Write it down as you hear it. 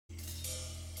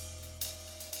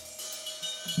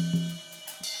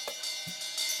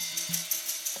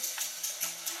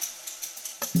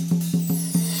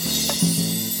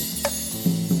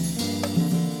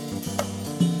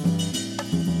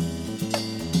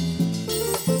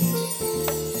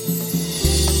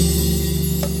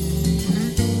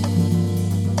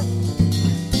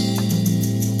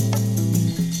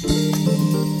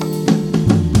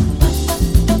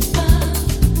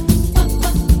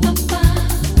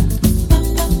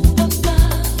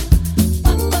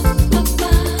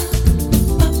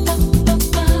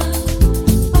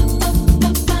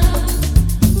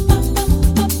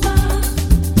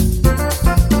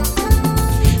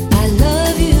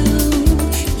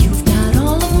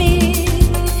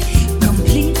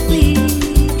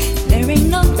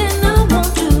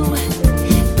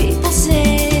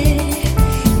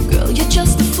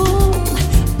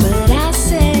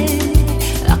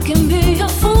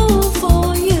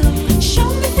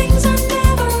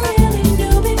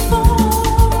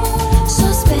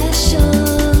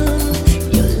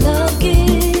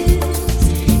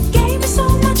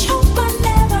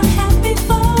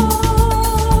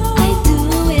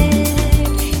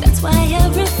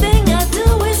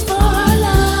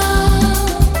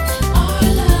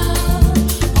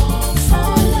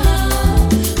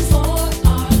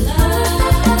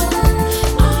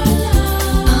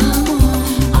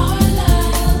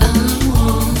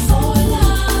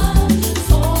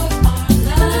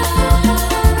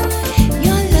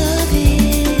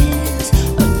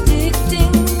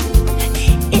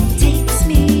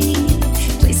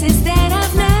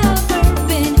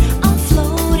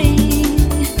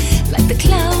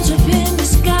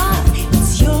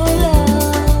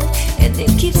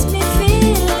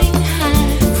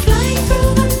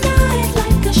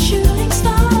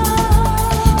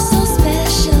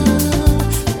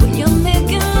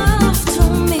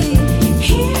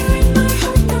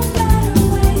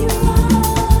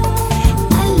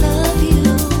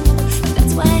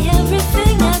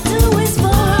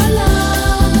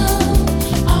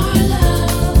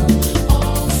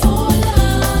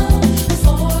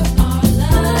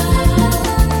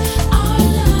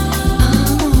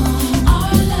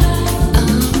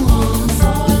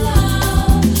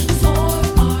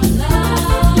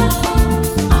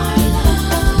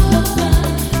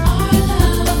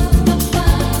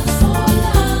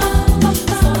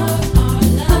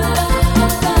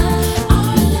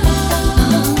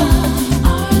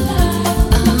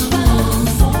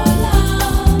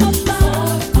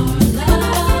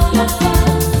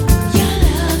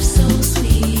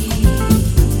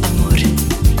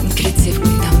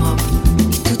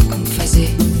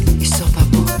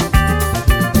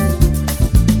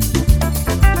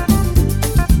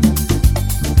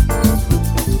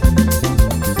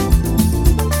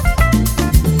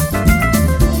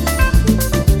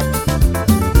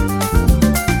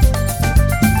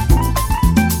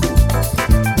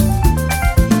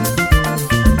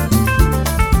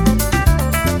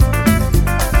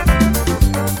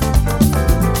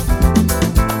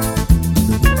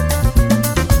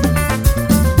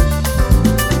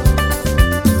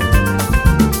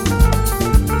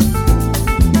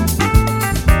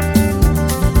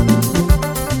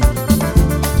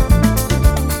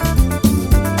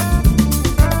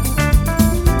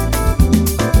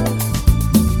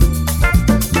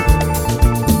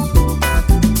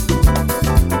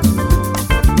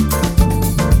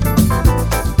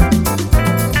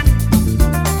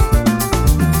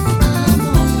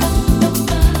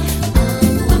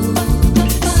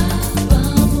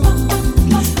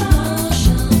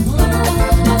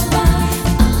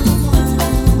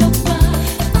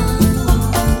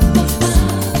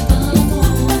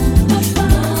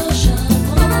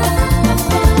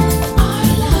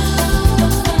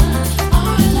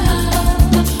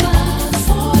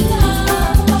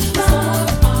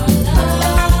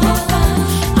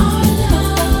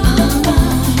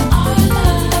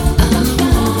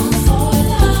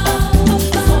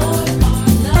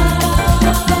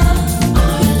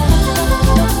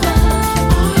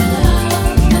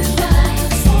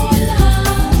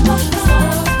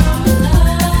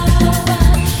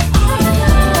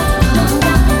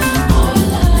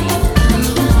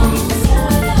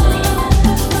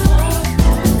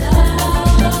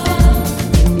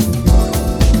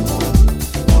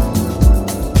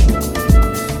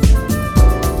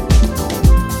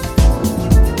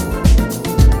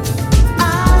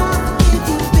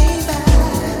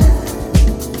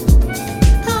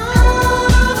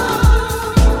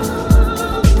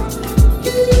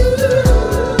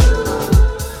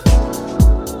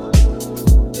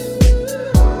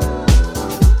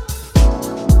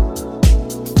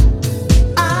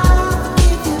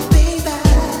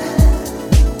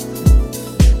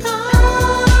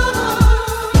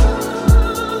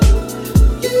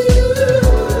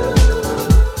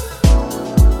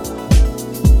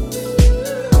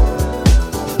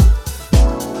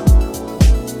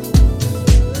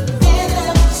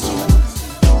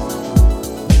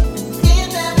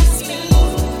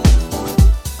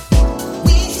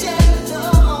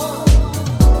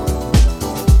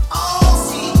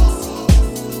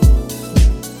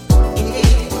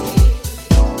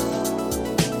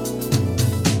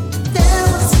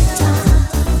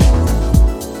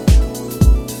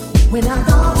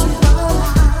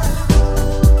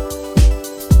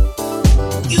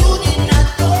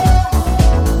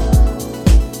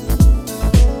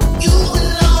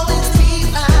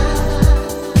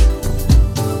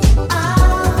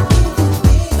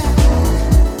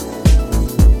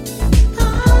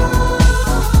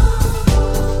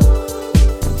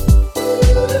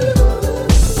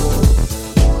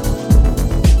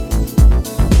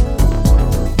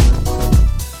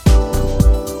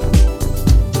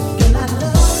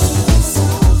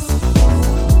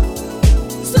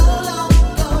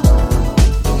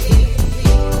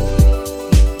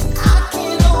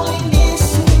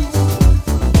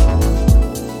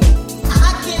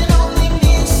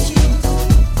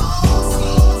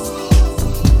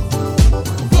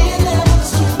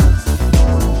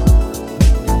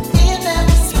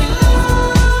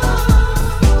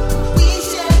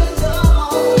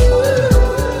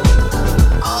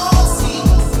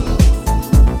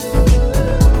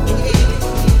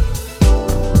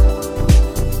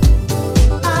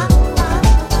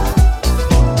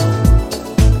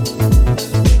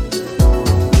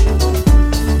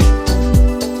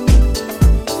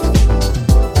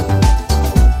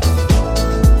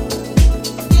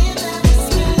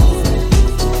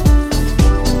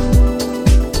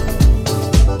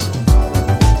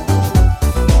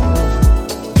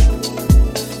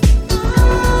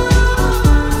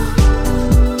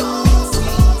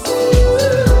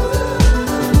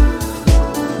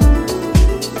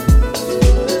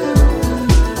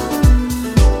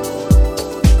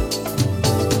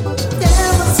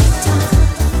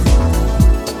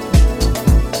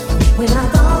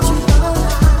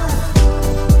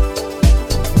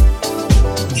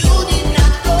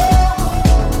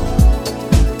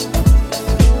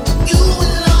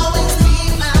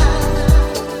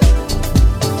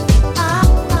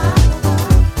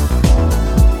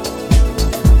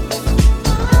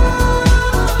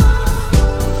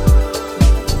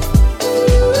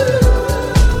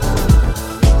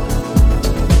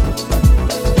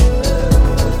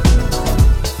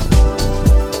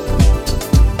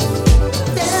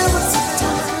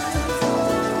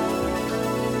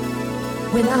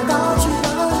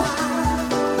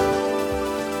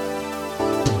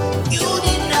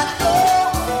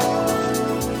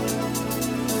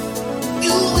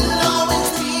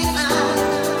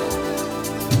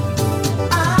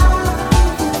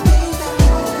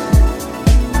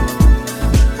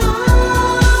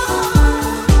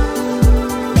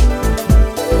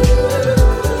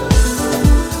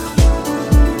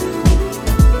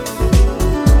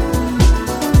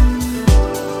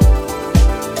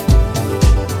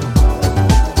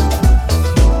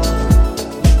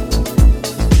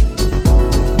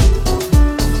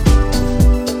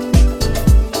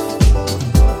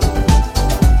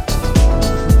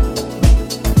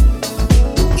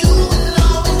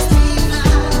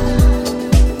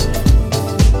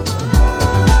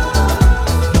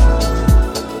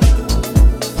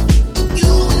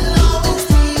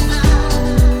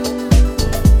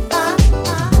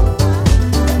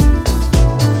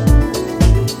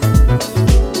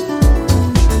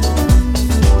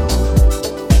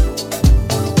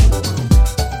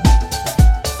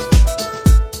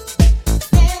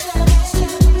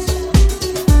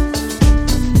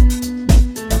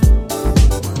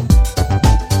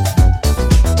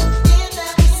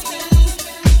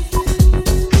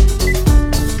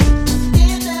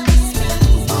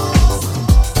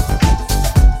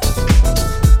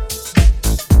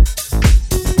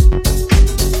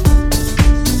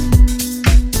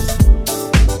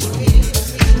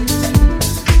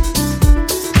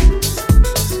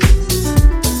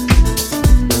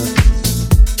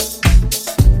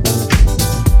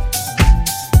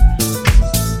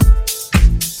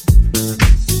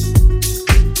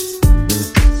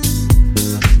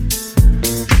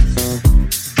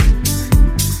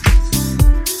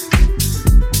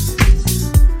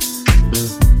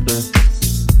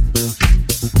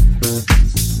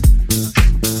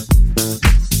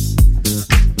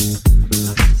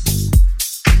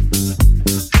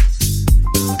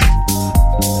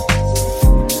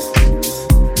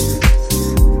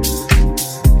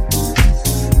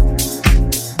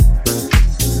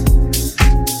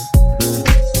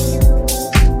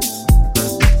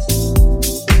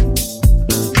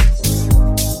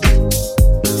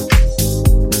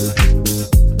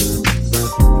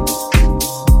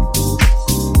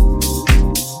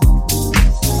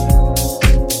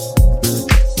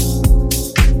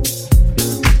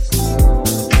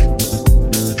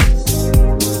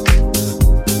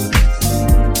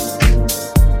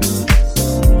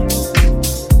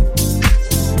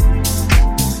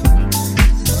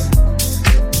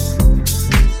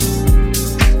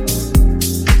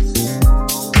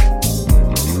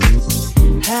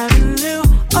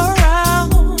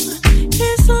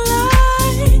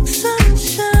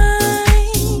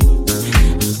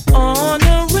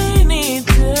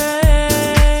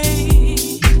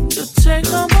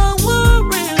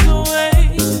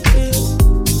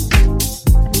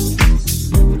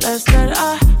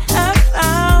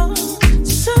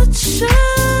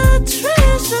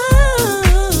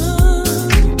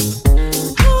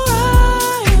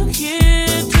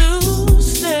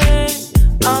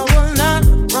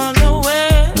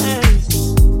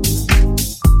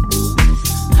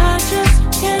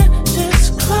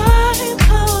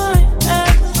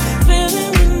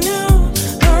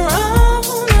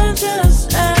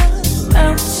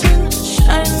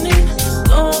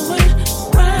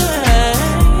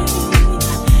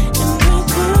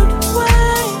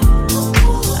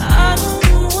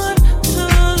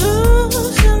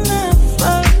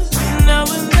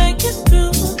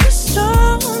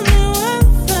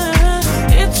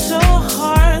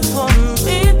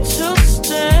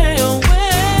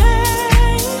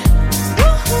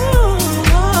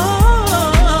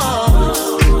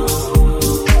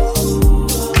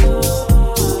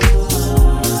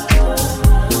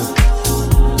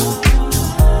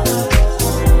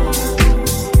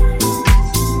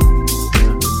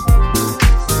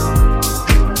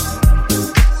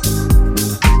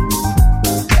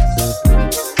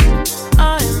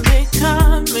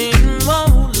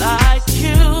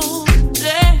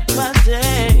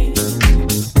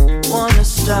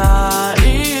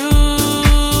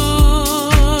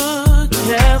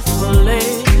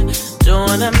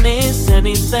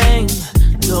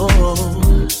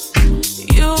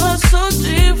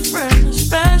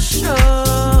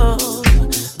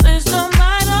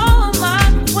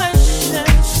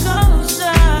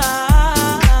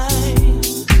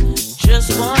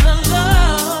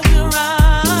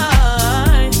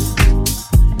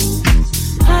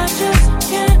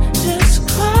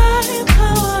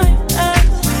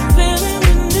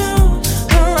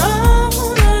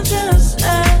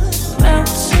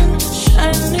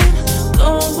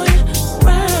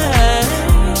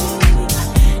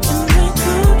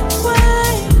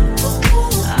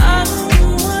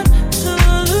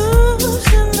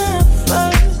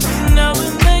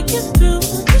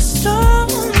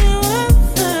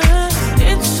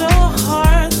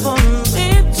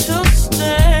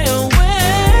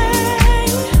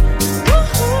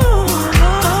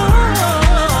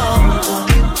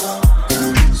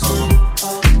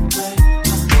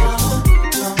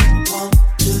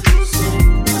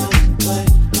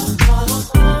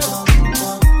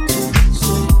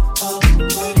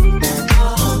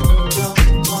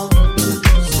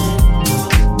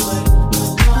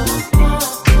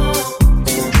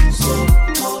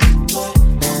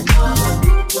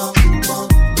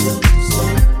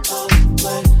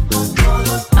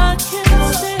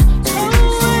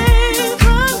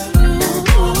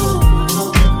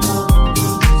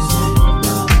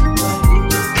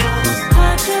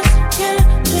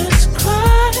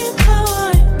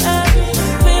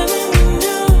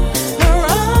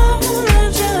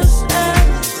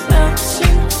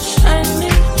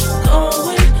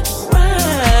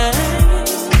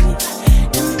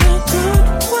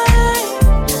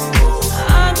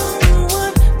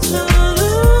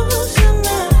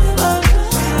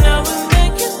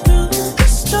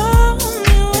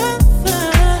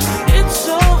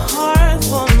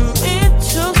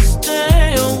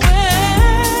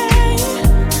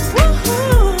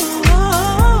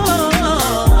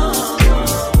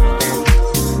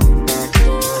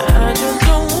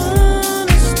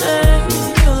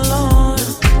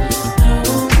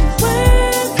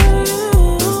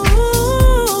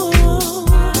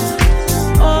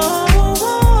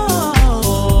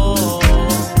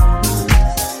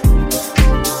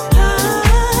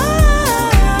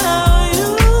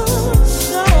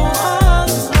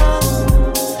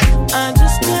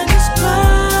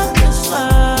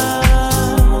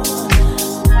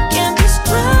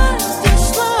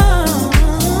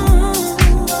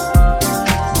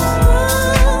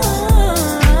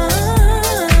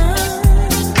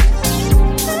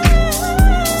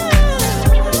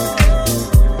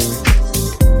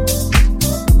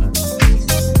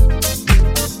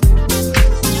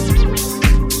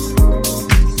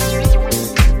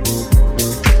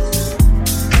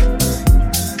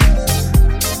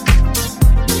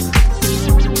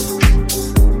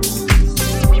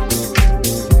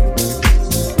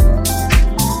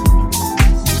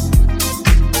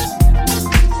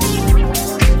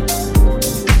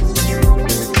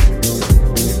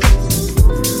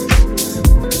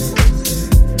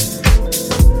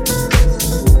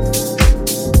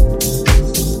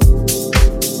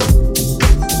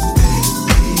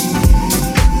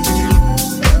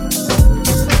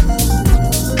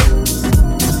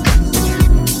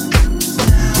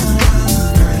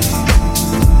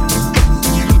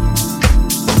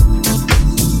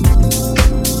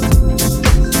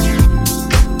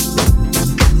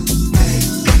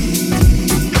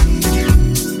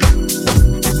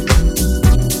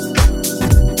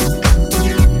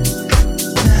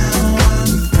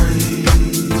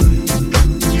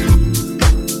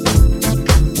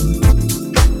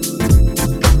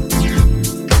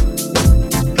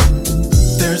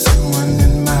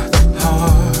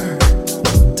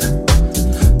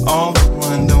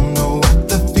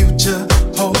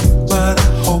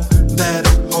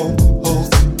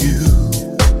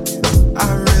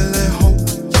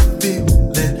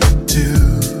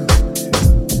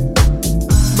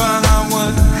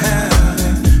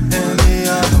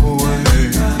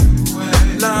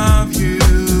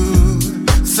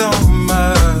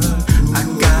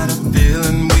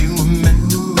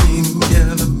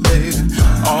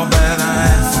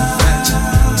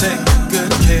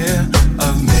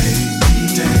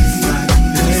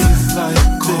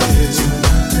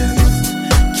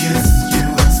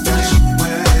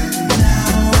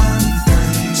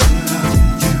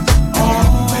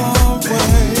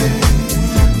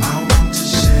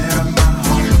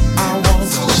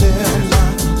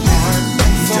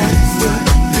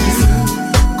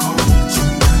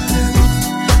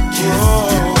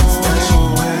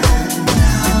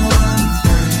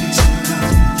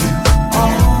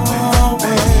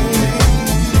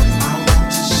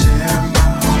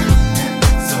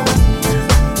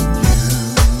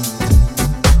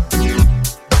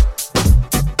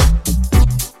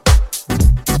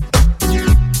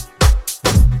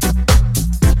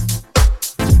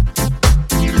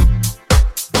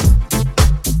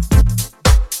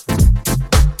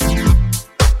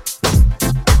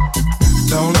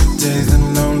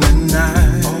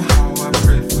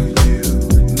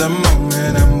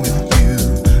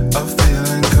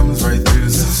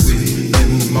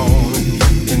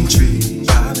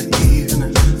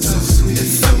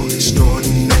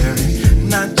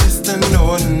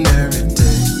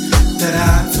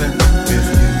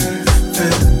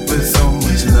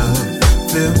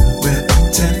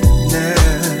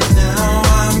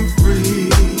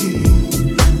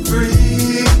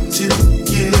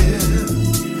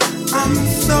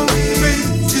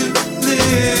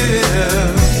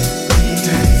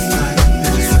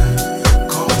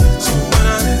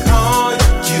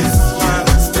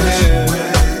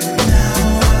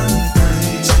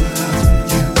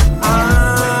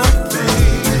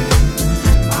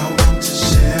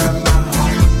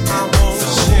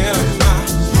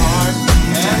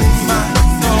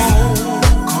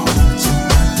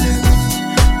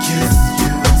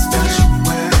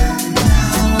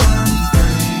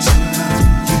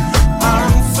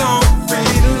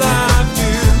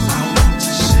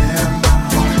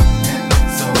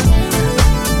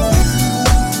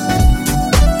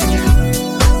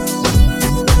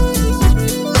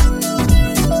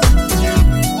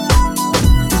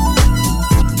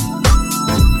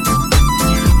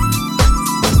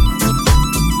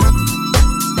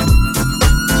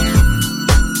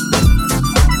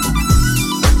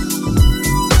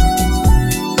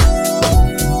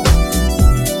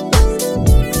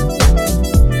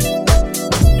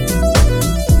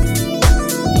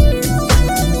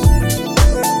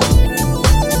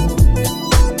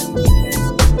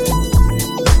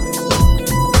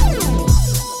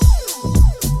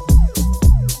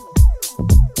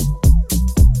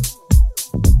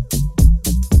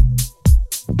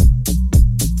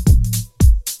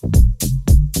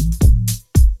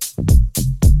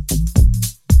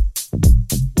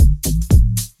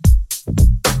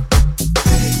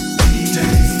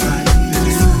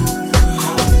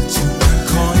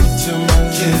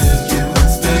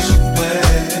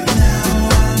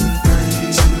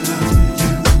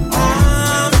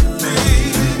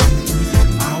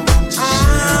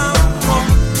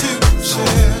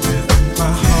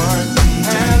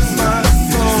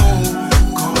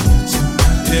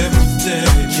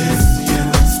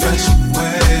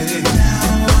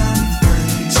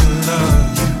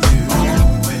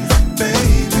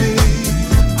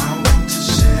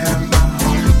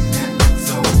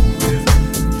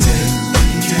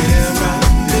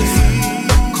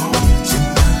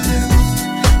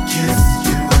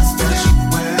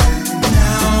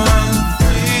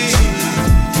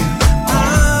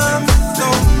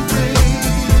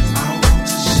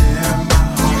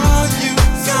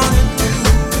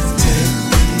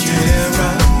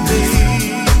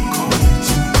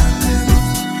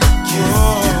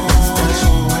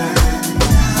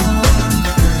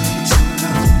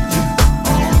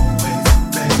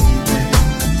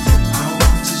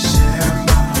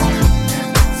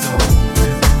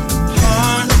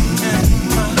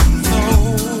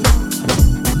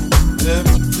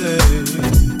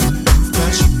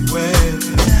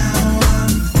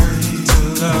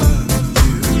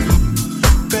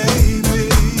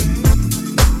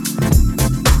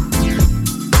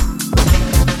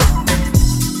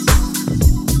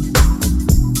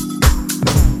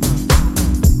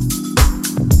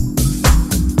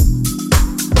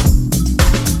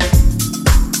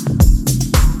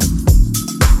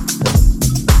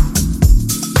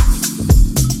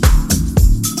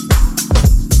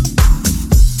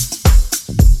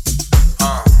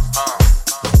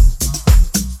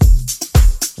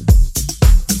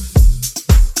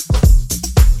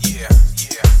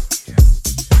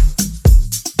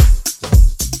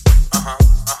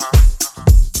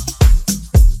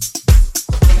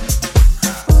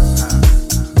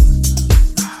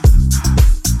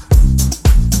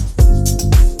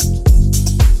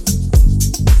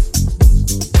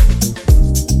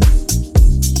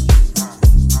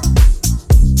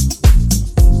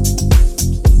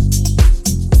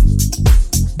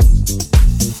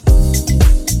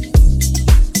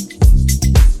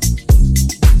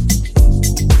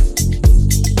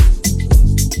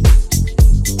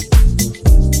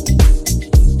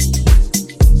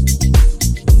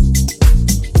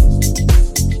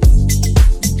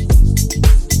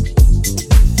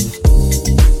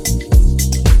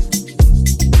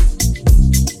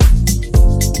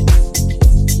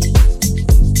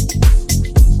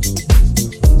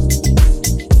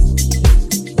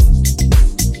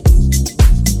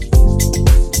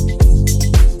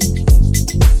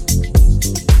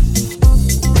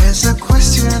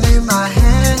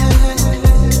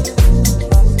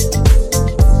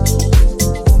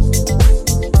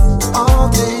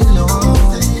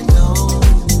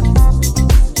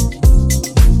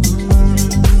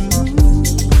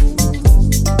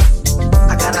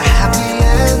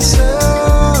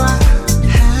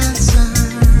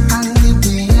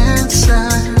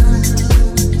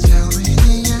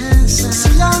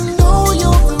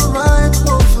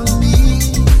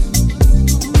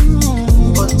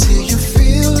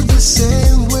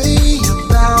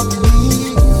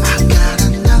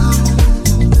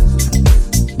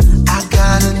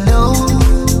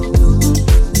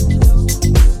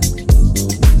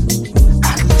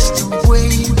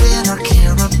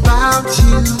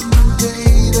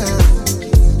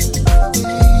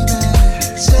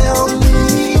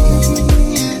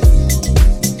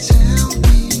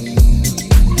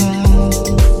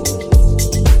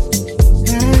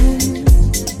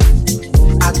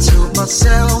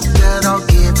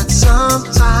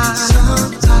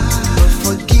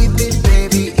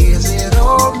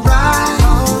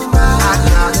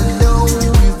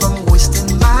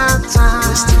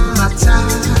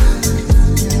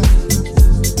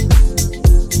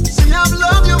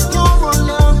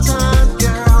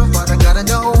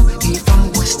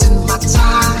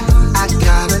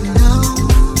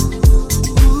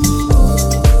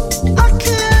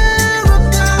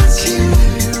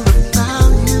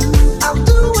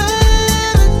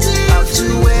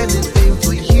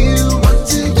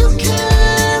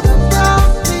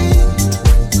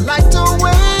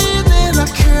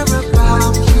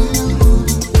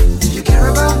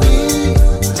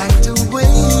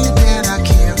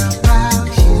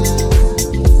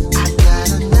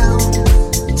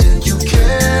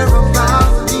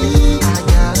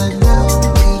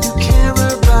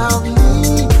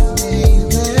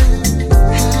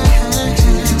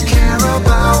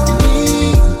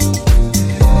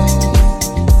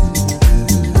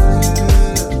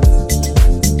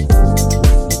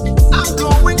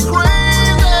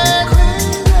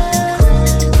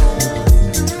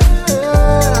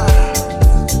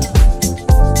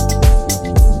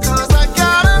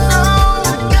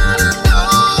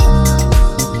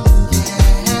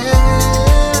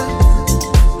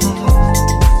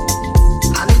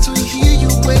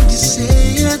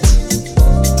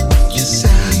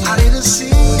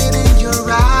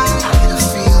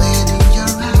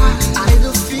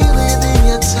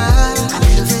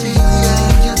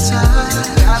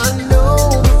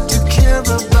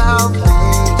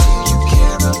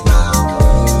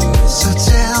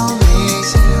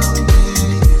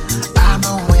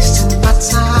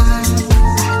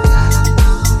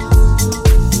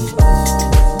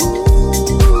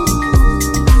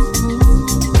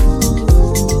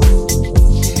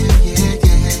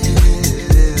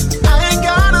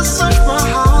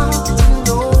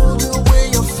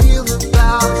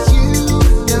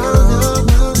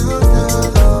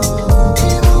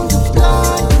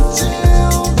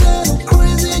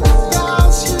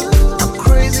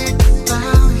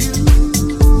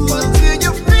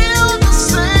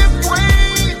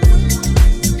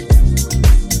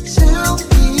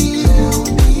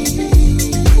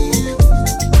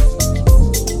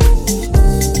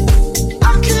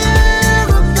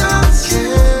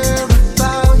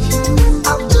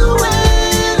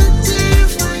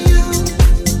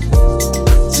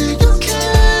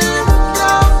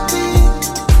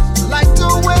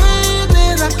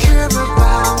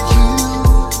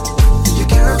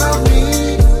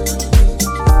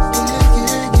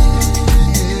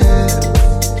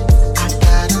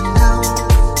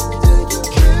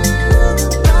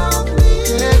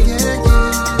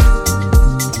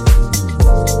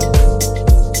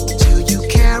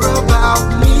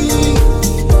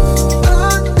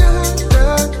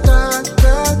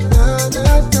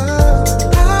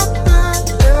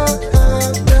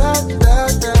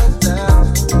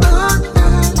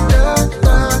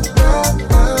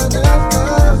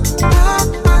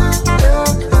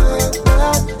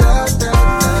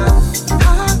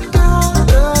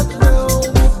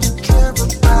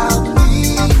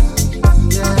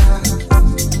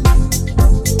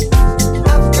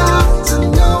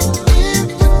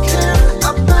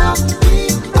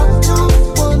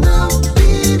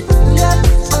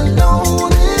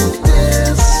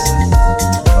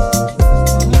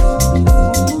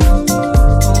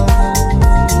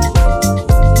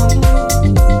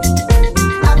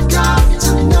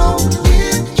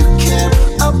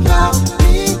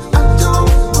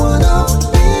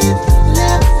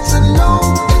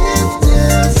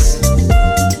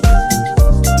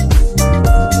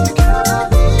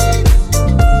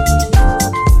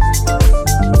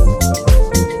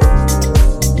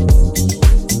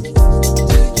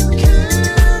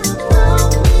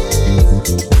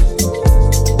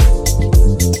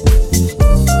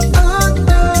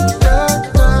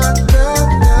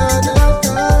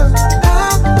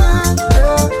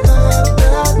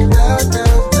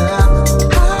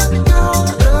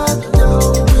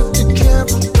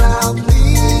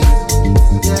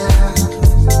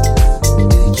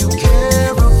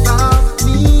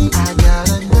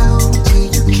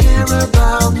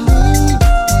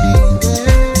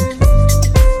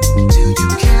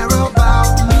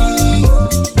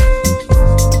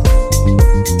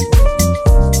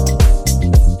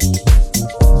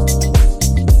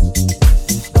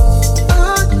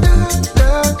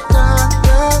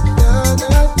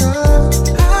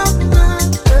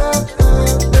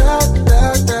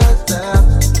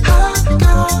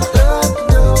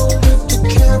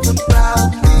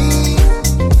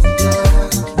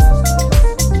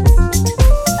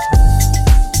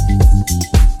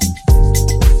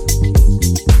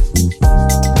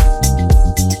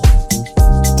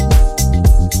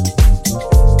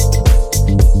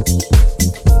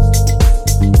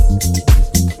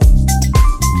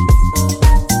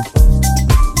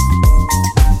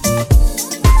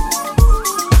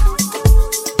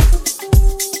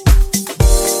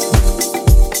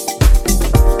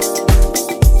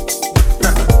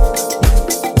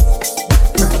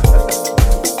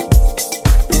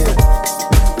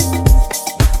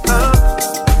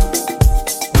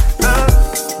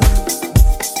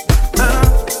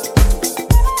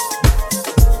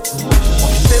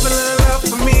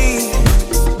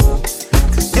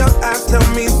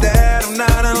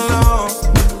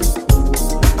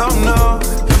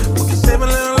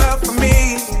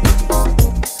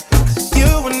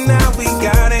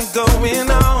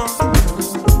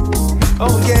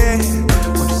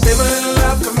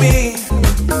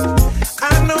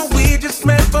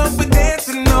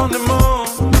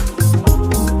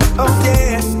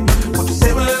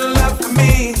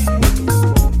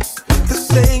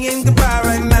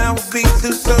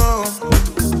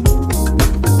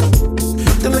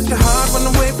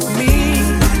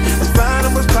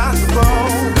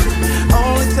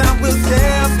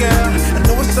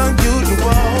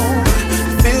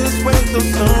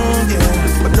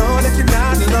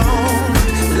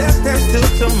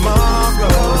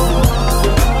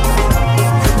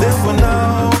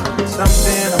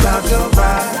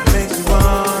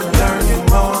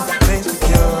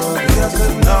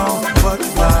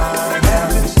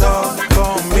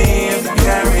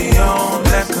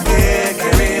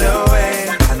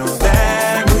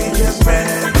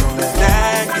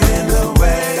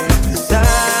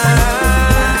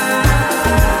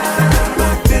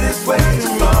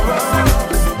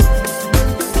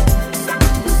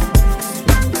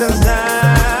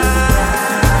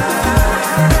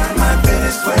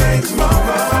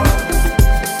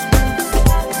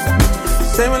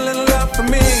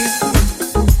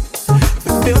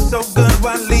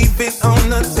feet on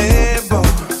the table.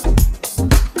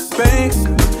 Babe,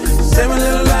 save a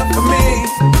little love for me.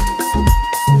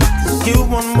 You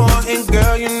want more, and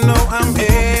girl, you know I'm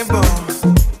able.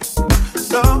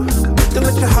 So, don't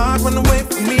let your heart run away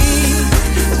from me.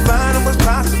 Let's find out what's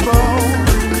possible.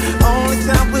 Only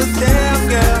time will tell,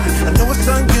 girl. I know it's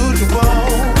unusual.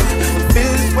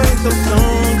 Feel this way so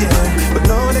soon, yeah. But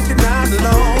know that you're not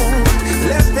alone.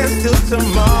 Let's dance till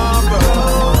tomorrow.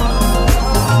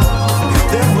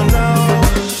 Then we'll know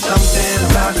something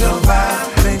about your vibe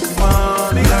makes you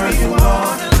wanna learn you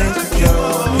more. Makes you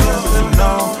curious to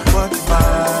know what you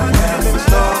might have in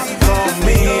store for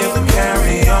me. If we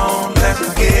carry on, let's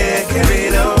not get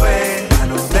carried away. I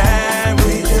know that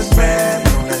we just met,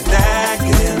 don't let that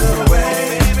get in the way.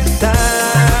 Time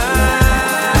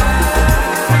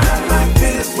might be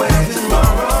this way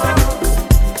tomorrow,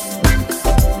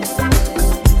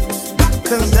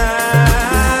 'cause I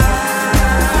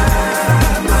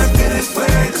might be this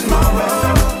way tomorrow.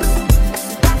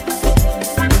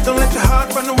 Don't let your heart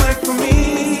run away from me,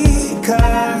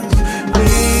 'cause we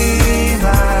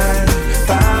might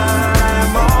find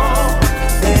more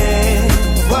than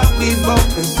what we both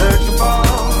been searching for.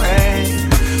 Hey,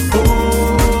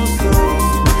 who's to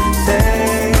say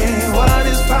what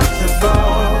is possible?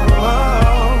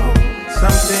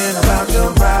 Something about your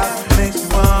vibe makes me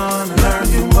wanna learn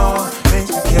you more.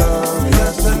 Makes me curious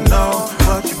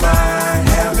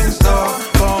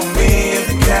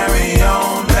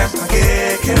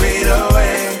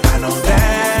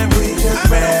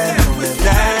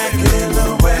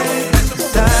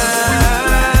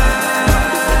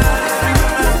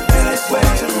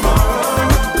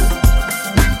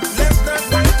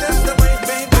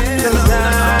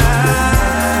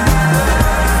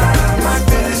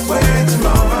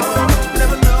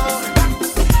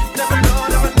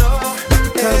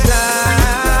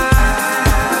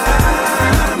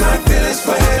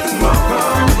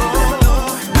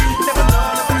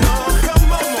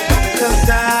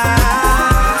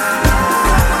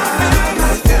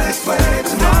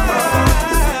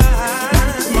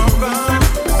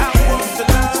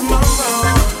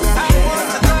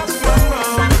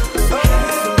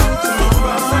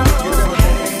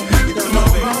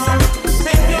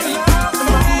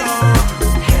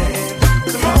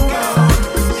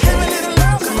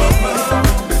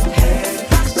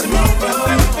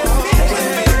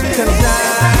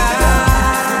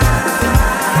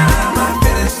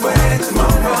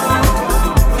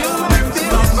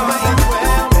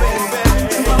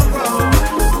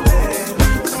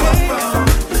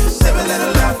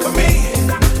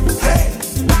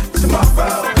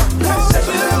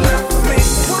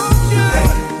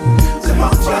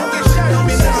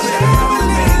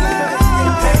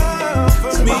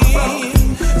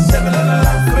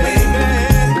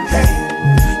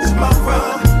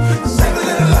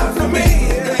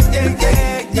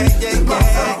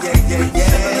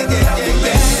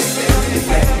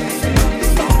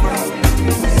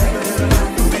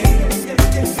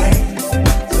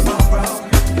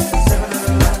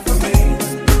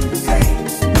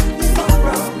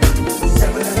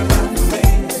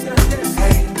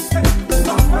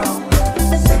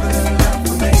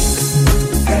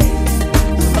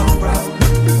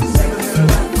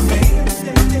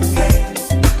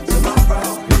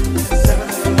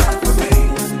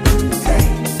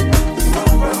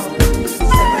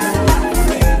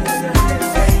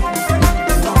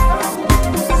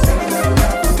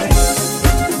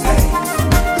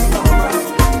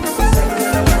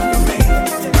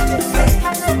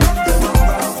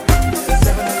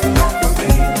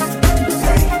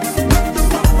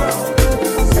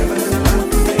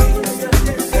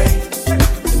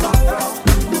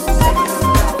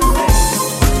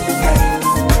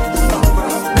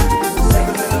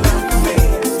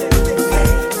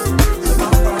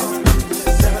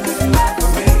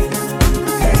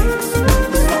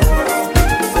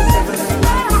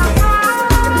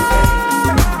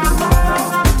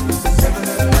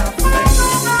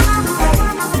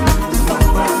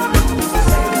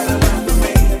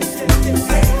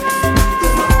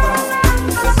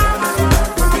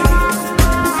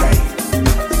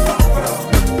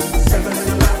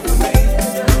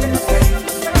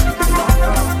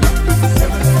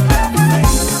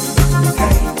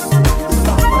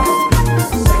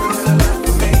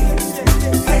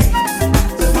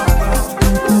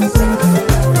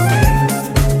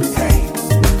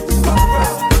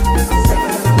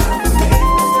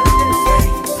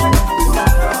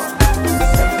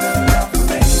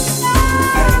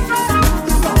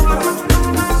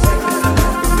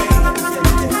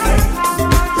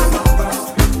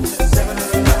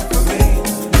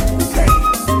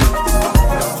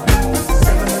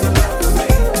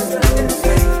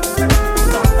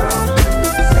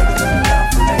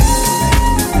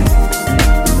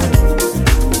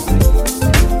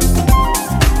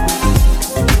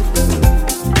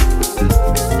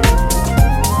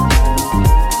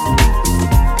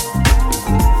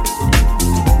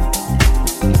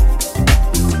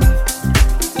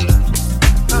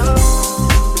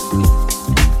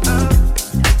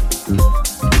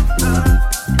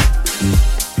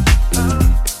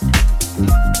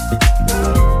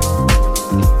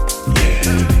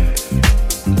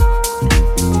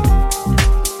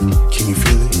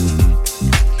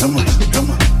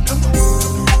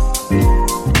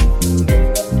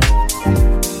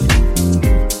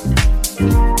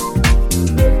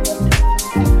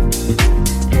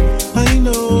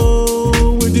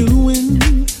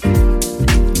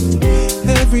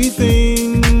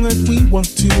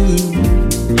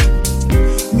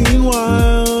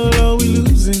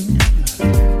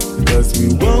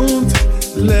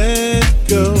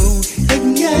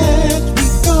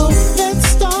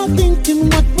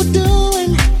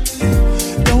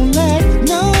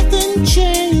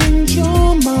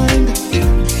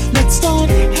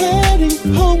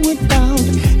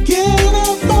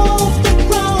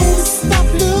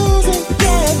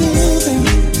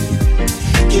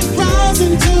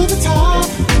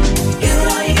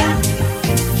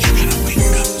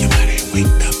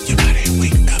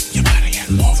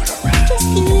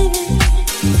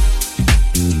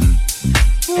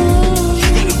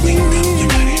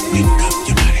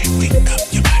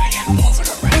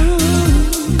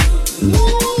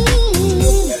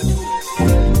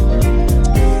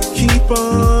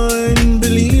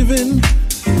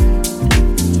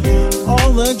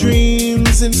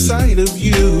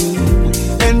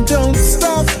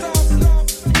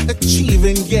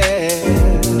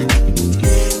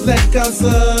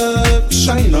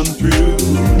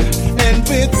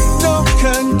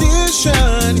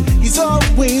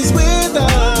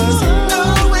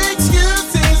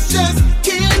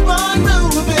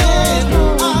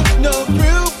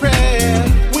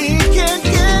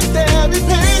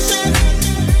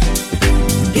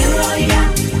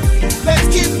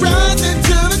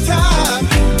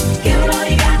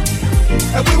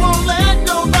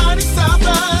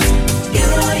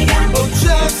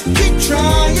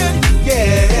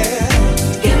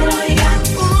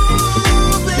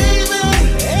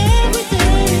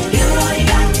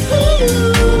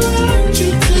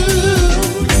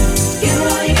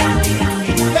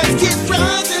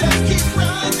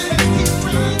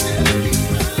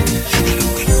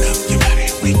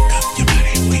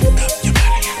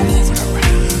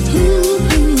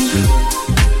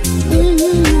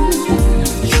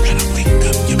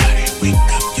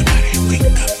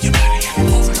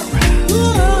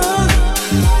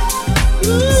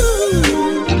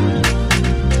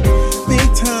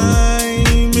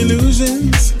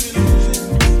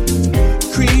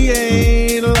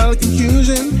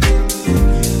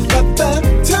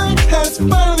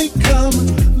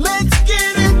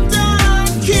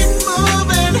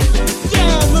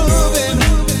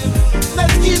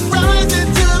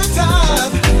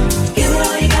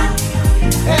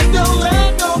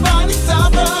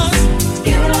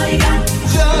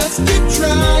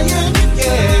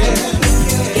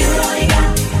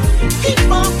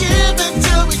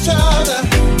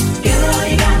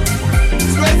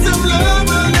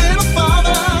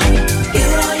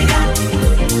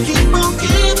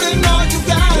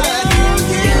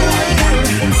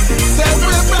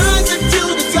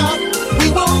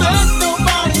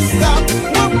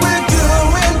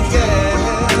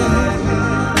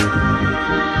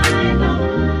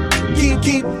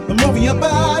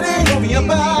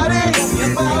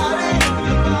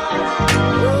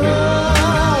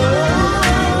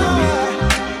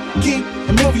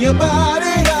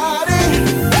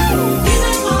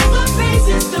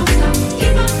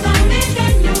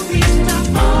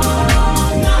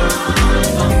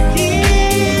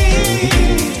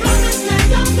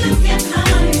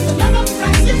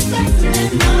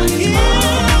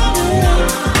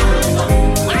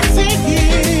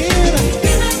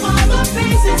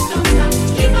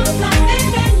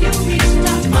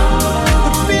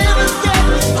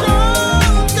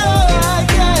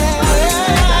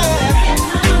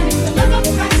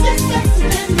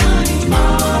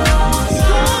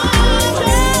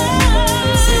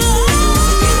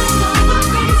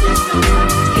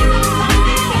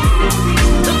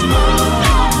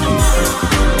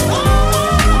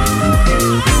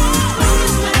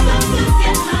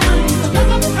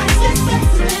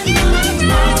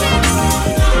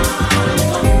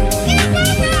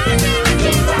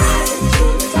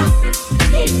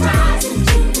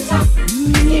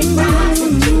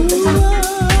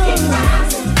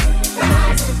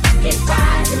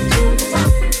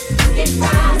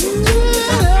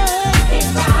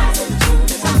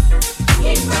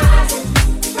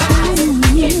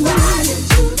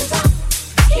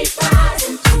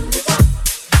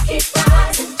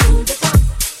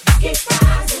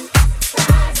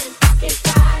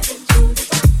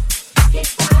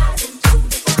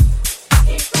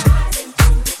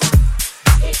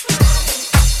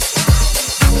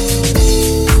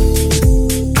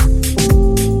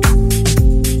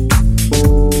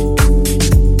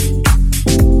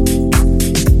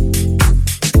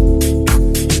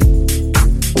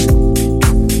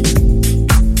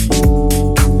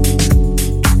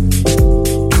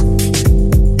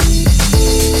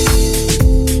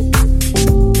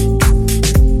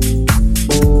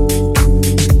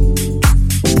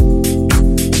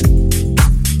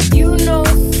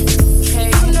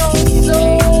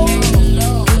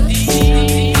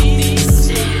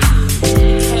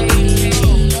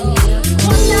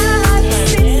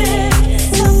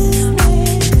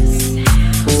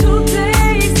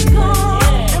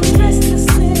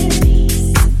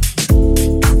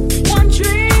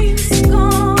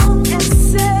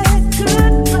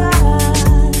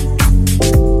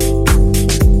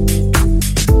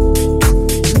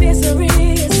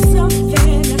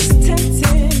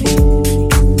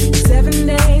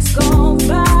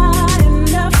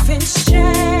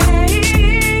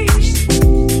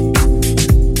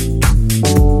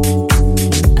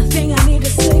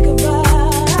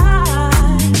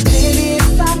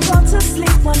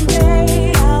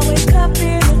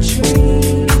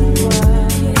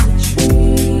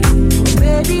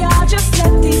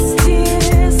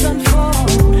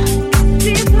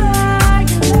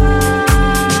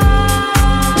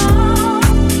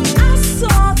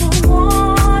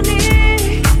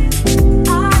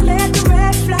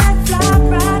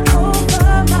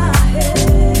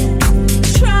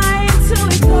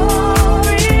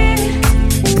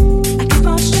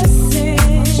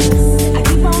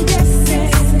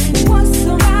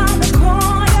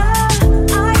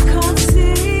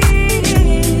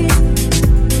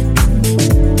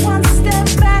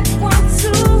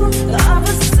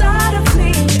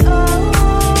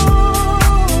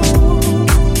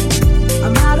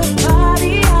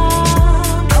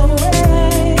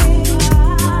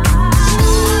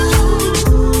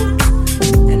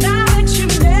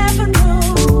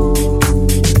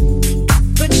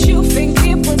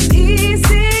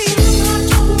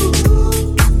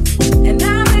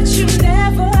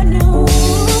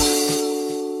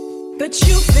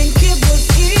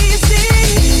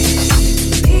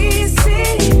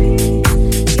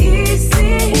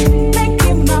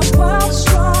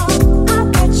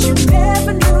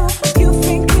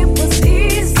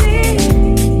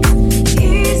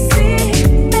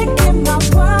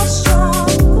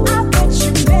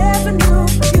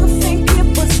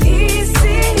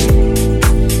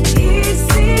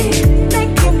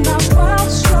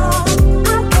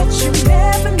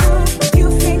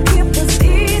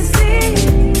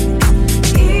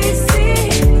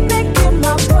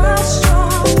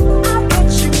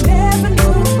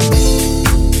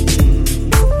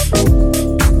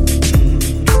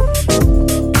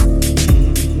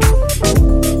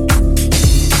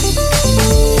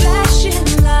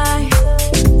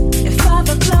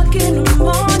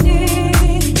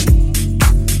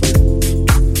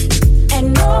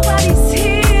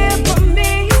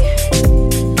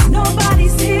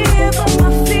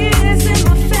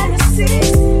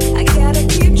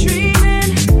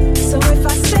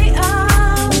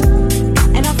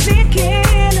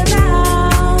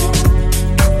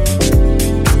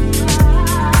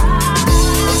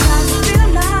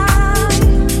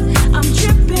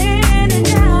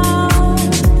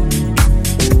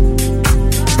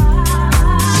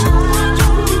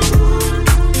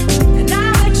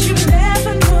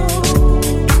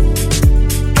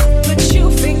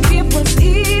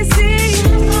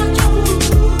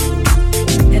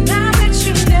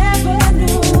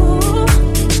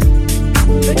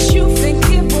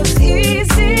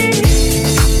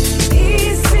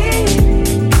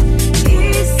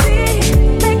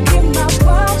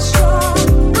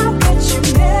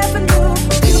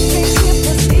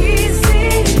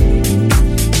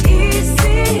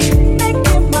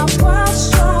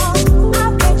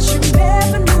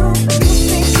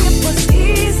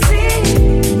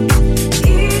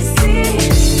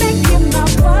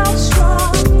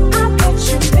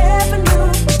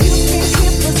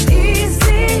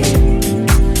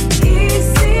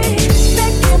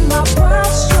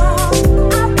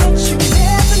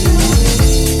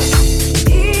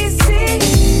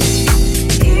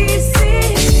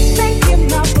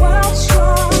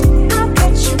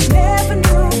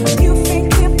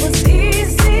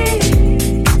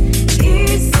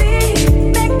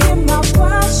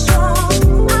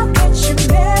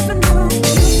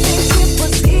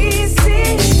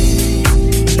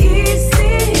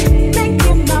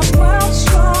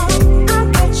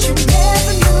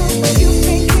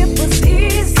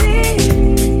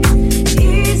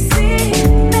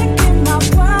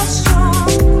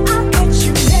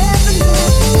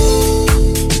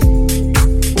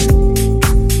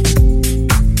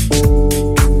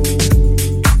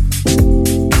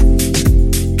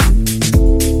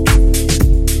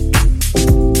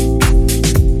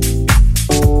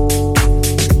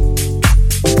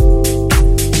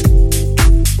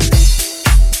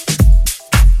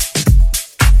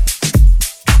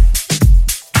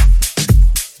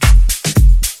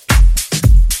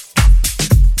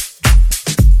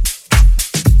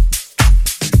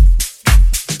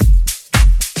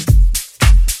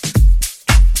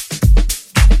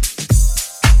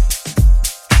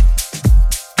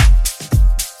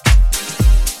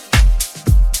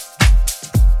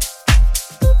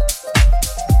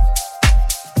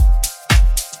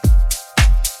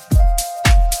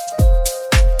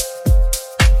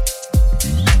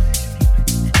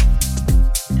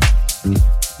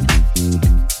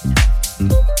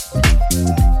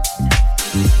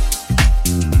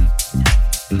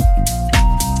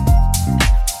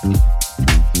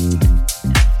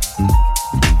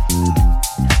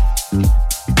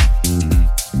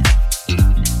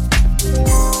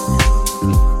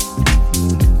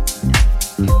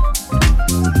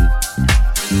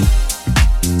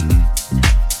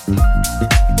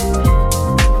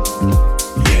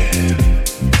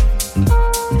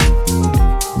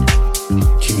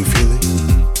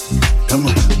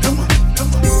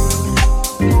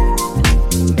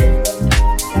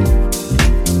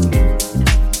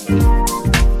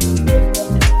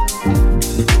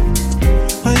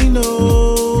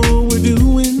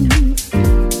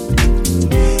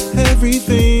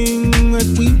everything that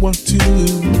we want to.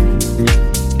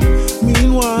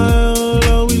 Meanwhile,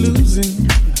 are we losing?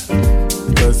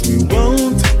 'Cause we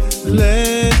won't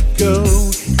let go.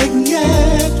 And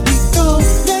yet we go.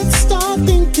 Let's start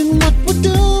thinking what we're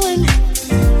doing.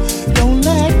 Don't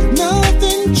let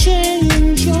nothing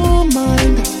change your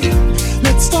mind.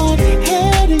 Let's start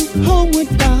heading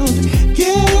homeward bound.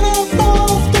 Get up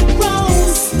off the ground.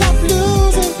 Stop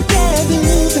losing, yeah,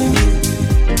 losing.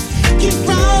 Keep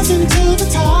rising to the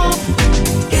top.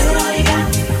 Give it all you got.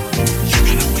 You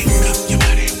gotta wake up your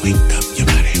body, wake up your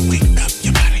body, wake up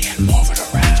your body and move it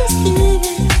around. Just give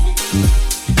it.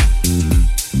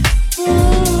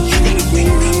 You gotta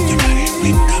wake up your body,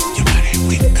 wake up your body,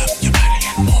 wake up your body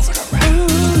and move it around.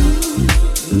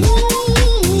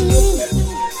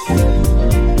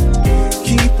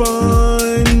 Keep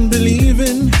on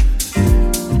believing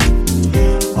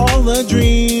all the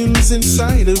dreams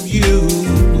inside of you,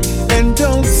 and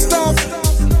don't stop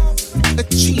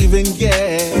achieving,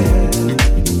 yeah.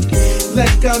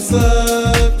 Let God's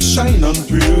love shine on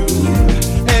through,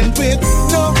 and with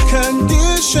no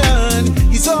condition,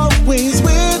 He's always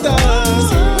with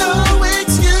us. No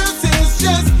excuses,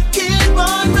 just keep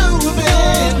on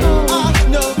moving. I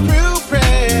know through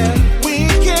prayer we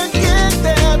can get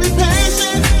there. Be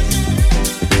patient.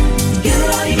 Give it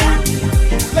all you got.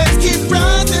 Let's keep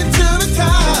rising to the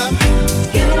top.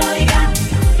 Give it all you got.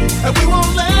 And we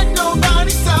won't let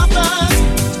nobody stop us.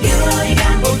 Give it all you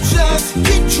got. Oh, just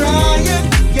keep trying,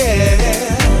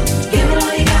 yeah. Give it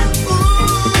all you got.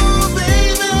 Ooh,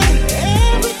 baby,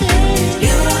 everything.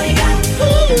 Give it all you got. Ooh,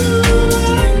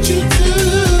 I want you to.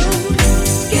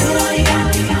 Give it all you got.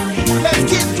 Let's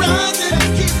keep rising,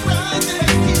 let's keep rising,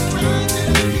 let's keep rising,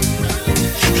 let's keep rising.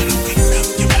 You gotta wake up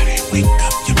your body, wake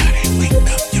up your body, wake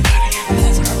up your body and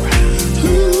move it around.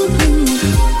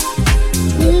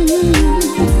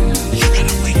 You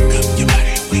gotta wake up your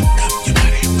body, wake up your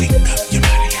body, wake up your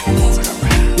body and move it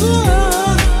around.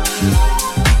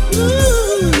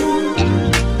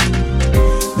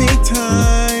 Big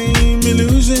time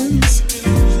illusions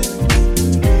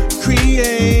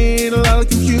create a lot of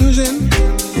confusion,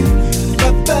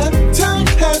 but the time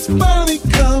has finally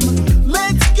come.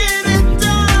 Let's get it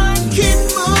done. Keep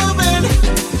moving,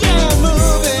 yeah,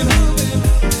 moving.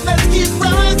 Let's keep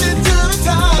rising to the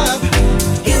top.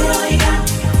 Give it all you got.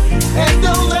 And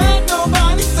don't let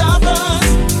nobody stop us.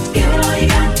 Give it all you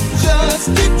got. Just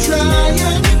keep trying,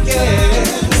 yeah.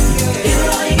 Give it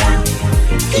all you got.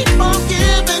 Keep on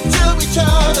giving to each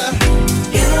other.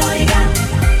 Give it all you got.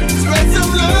 Spread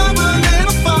some love a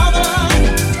little farther.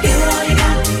 Give it all you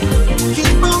got.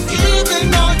 Keep on giving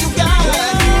all you got.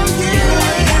 Yeah.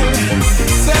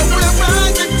 Said we're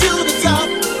rising to the top.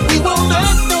 We won't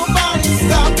let nobody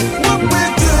stop what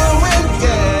we're doing,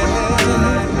 yeah.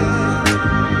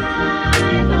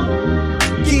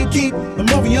 Keep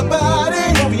moving your body,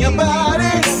 moving your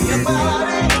body, moving your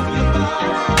body, moving your body.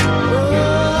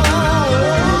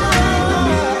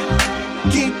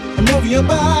 Keep moving your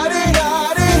body,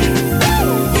 body.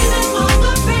 Give it all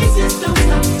the praises, don't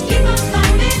stop. Keep on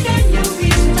climbing and you'll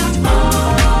reach the top.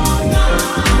 All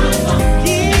night long.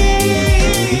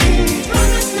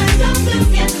 Promise not to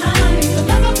get high. The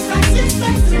love of Christ is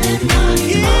better than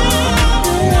money.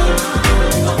 All night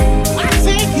long. I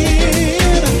take it.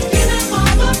 Give it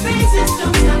all the praises,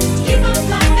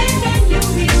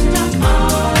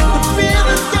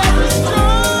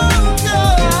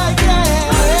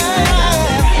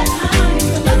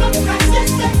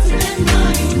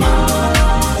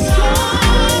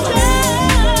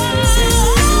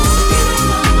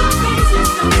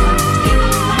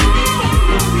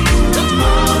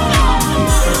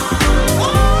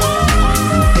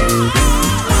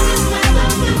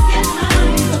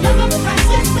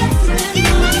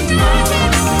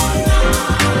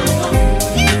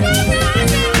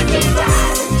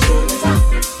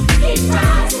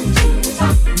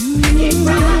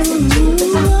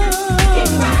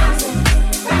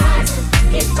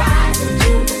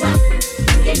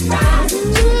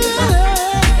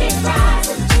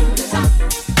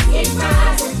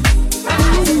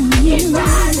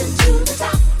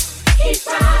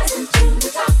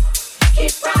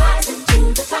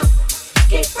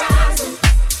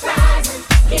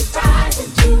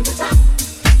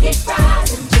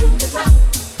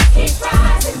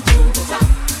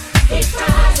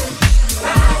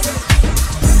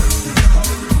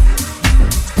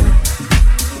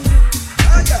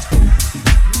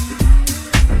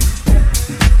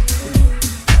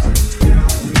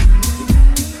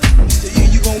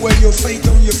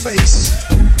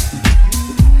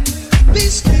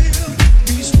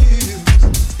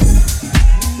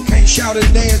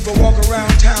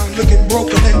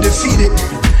 and defeated. I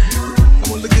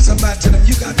want to look at somebody and tell them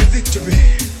you got the victory.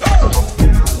 Oh.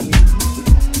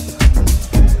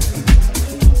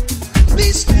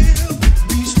 Be still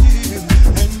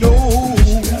and know.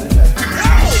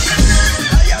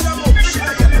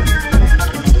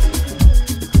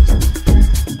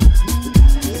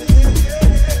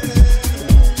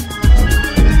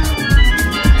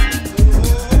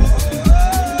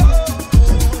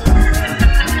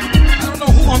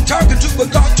 Talking to,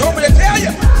 but God told me to tell you.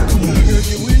 I heard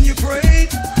you when you prayed,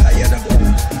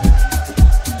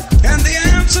 and the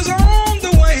answer's on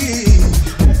the way.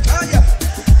 I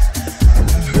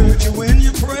heard you when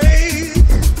you prayed,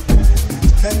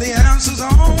 and the answer's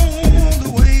on the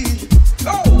way.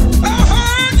 Oh, I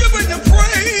heard you when you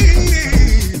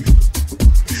prayed,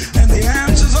 and the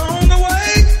answer's on the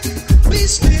way. Be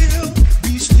still,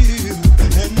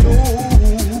 and know.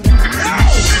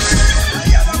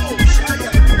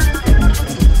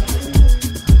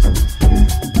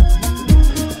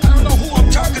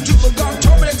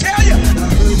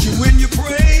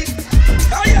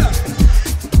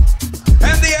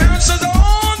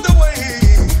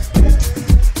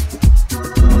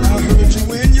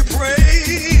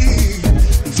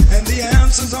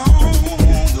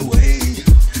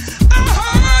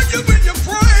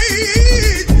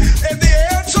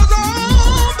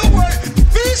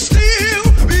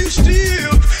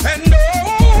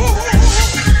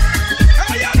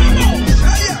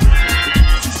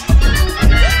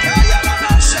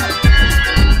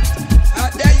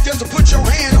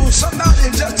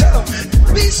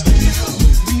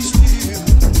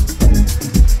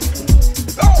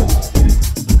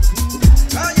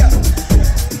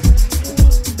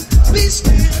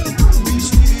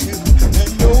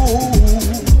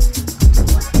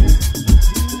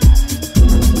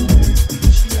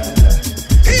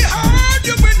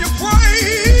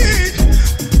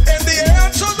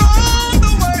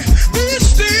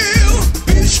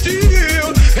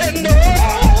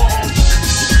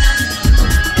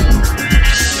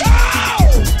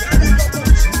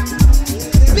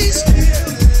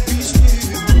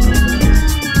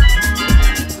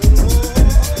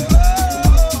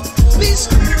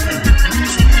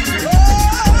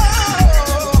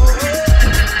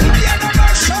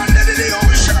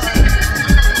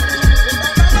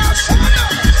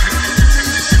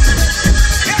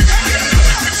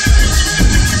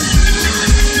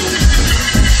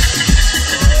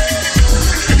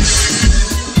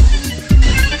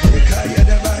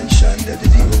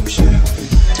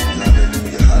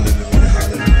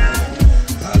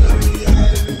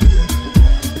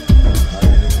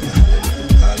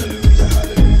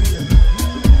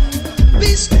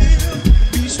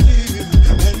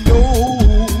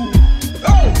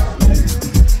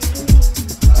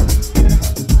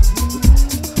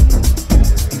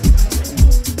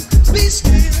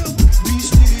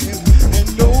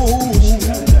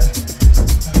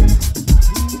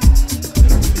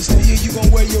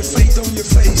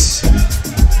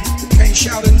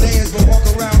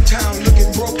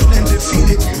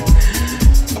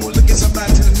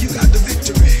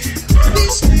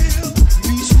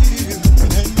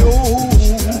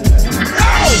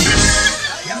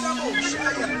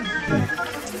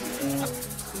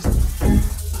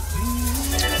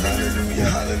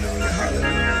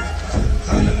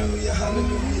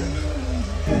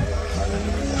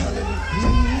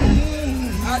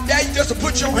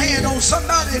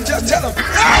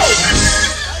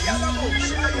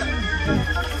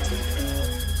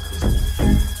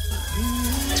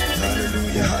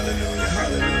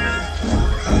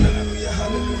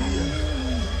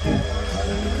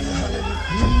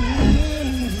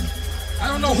 I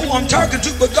don't know who I'm talking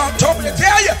to, but God told me to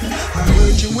tell you. I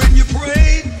heard you when you prayed.